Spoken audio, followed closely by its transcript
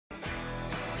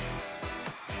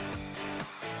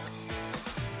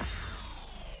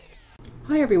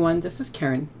Hi everyone, this is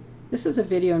Karen. This is a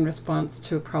video in response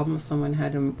to a problem someone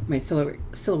had in my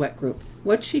silhouette group.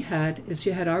 What she had is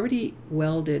she had already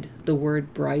welded the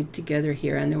word bride together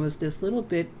here, and there was this little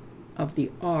bit of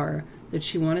the R that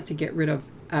she wanted to get rid of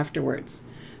afterwards.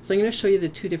 So I'm going to show you the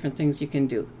two different things you can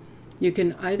do. You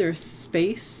can either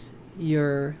space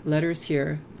your letters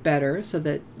here better so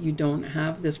that you don't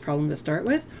have this problem to start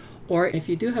with, or if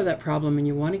you do have that problem and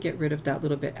you want to get rid of that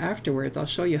little bit afterwards, I'll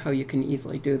show you how you can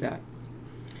easily do that.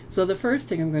 So the first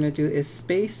thing I'm going to do is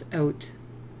space out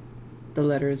the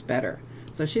letters better.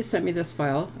 So she sent me this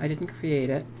file. I didn't create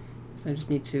it, so I just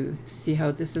need to see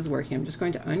how this is working. I'm just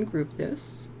going to ungroup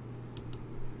this.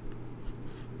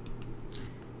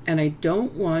 And I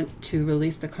don't want to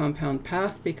release the compound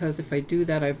path, because if I do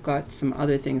that, I've got some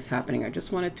other things happening. I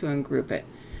just wanted to ungroup it.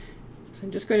 So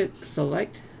I'm just going to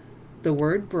select the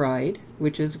word bride,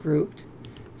 which is grouped.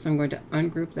 So I'm going to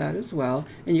ungroup that as well.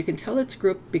 And you can tell it's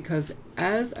grouped because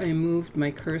as I moved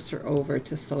my cursor over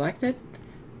to select it,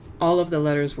 all of the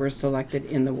letters were selected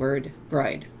in the word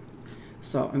bride.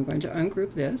 So I'm going to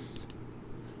ungroup this.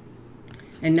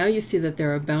 And now you see that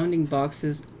there are bounding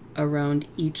boxes around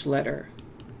each letter,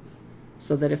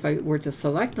 so that if I were to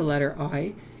select the letter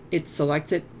I, it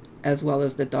selects it as well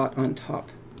as the dot on top.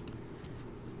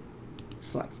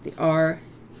 Selects the R,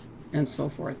 and so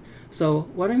forth. So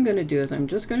what I'm going to do is I'm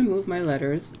just going to move my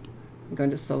letters. I'm going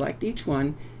to select each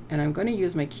one, and I'm going to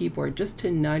use my keyboard just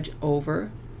to nudge over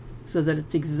so that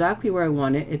it's exactly where I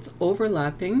want it. It's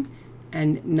overlapping,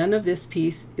 and none of this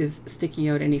piece is sticking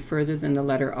out any further than the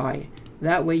letter I.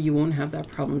 That way you won't have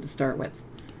that problem to start with.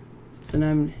 So now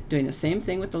I'm doing the same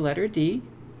thing with the letter D,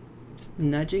 just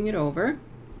nudging it over,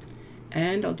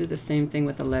 and I'll do the same thing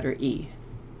with the letter E.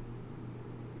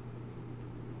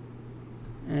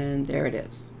 And there it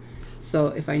is. So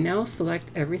if I now select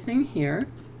everything here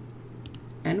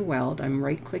and weld, I'm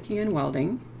right-clicking and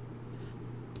welding.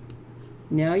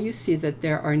 Now you see that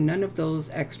there are none of those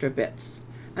extra bits.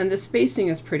 And the spacing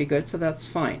is pretty good, so that's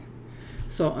fine.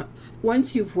 So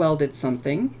once you've welded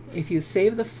something, if you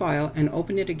save the file and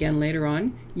open it again later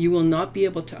on, you will not be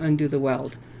able to undo the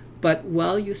weld. But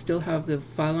while you still have the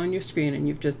file on your screen and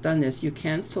you've just done this, you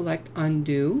can select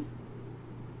undo.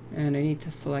 And I need to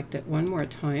select it one more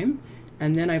time.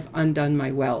 And then I've undone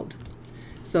my weld.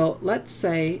 So let's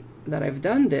say that I've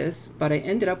done this, but I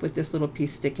ended up with this little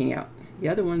piece sticking out. The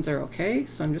other ones are okay,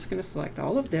 so I'm just going to select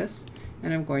all of this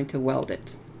and I'm going to weld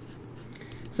it.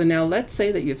 So now let's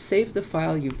say that you've saved the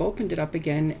file, you've opened it up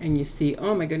again, and you see,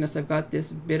 oh my goodness, I've got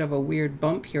this bit of a weird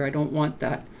bump here. I don't want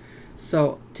that.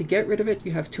 So to get rid of it,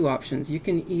 you have two options. You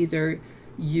can either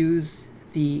use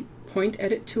the point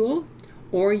edit tool,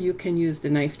 or you can use the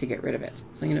knife to get rid of it.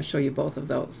 So I'm going to show you both of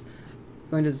those.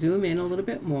 I'm going to zoom in a little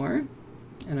bit more,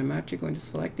 and I'm actually going to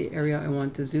select the area I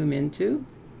want to zoom into.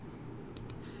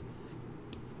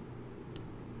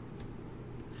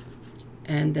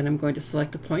 And then I'm going to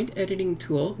select the point editing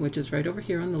tool, which is right over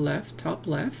here on the left, top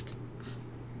left.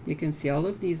 You can see all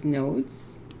of these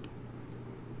nodes.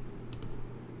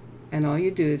 And all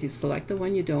you do is you select the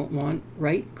one you don't want,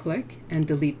 right click, and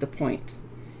delete the point.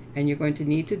 And you're going to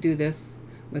need to do this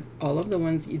with all of the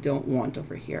ones you don't want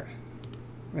over here.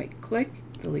 Right click,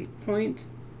 delete point,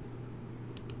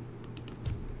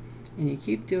 and you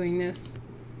keep doing this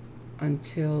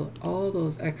until all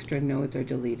those extra nodes are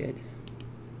deleted.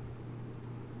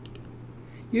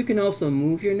 You can also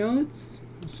move your nodes.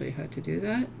 I'll show you how to do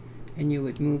that, and you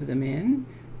would move them in.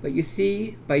 But you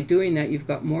see, by doing that, you've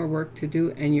got more work to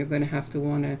do, and you're going to have to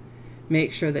want to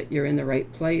make sure that you're in the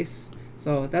right place.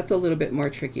 So that's a little bit more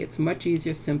tricky. It's much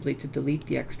easier simply to delete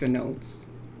the extra nodes.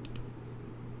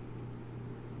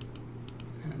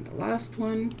 And the last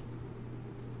one,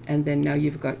 and then now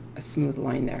you've got a smooth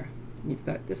line there. You've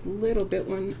got this little bit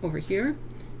one over here.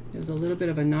 There's a little bit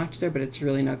of a notch there, but it's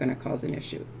really not going to cause an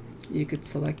issue. You could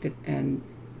select it and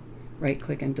right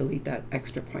click and delete that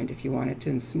extra point if you wanted to,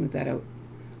 and smooth that out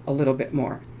a little bit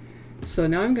more. So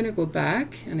now I'm going to go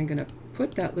back, and I'm going to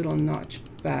put that little notch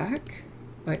back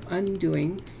by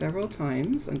undoing several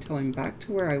times until I'm back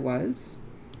to where I was,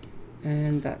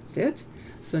 and that's it.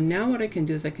 So now what I can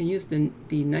do is I can use the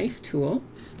knife tool.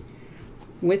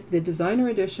 With the Designer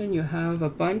Edition, you have a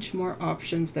bunch more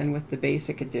options than with the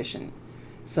Basic Edition.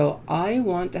 So I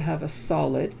want to have a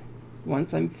solid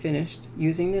once I'm finished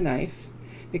using the knife,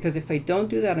 because if I don't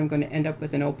do that, I'm going to end up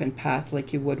with an open path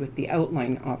like you would with the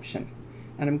outline option.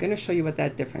 And I'm going to show you what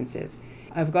that difference is.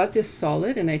 I've got this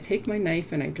solid, and I take my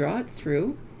knife and I draw it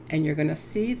through, and you're going to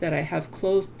see that I have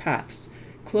closed paths.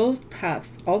 Closed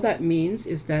paths, all that means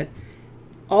is that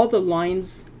all the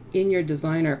lines in your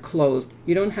design are closed.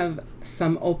 You don't have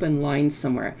some open lines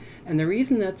somewhere. And the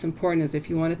reason that's important is if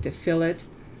you wanted to fill it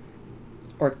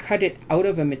or cut it out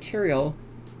of a material,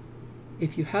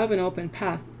 if you have an open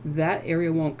path, that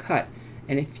area won't cut.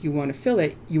 And if you want to fill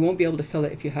it, you won't be able to fill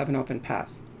it if you have an open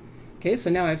path. Okay,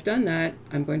 so now I've done that.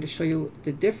 I'm going to show you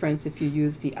the difference if you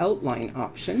use the outline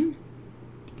option.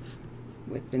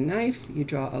 With the knife, you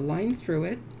draw a line through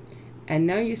it, and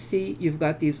now you see you've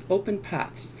got these open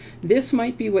paths. This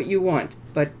might be what you want,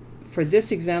 but for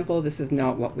this example, this is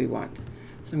not what we want.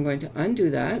 So I'm going to undo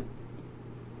that.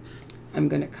 I'm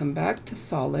going to come back to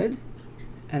solid,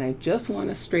 and I just want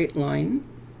a straight line.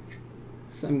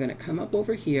 So I'm going to come up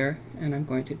over here, and I'm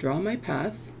going to draw my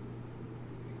path.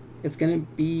 It's going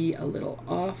to be a little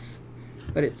off,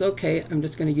 but it's okay. I'm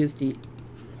just going to use the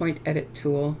point edit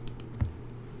tool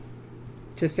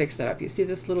to fix that up. You see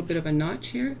this little bit of a notch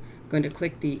here? I'm going to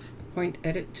click the point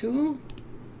edit tool,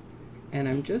 and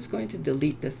I'm just going to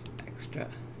delete this extra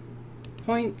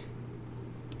point,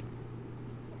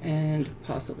 and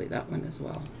possibly that one as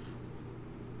well.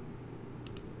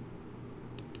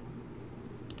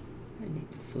 I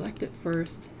need to select it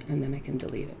first, and then I can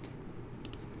delete it.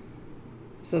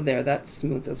 So there, that's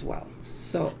smooth as well.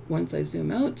 So once I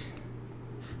zoom out,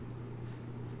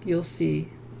 you'll see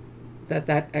that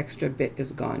that extra bit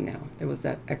is gone now. There was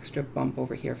that extra bump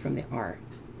over here from the R.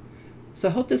 So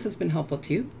I hope this has been helpful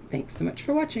to you. Thanks so much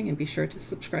for watching, and be sure to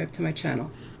subscribe to my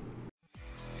channel.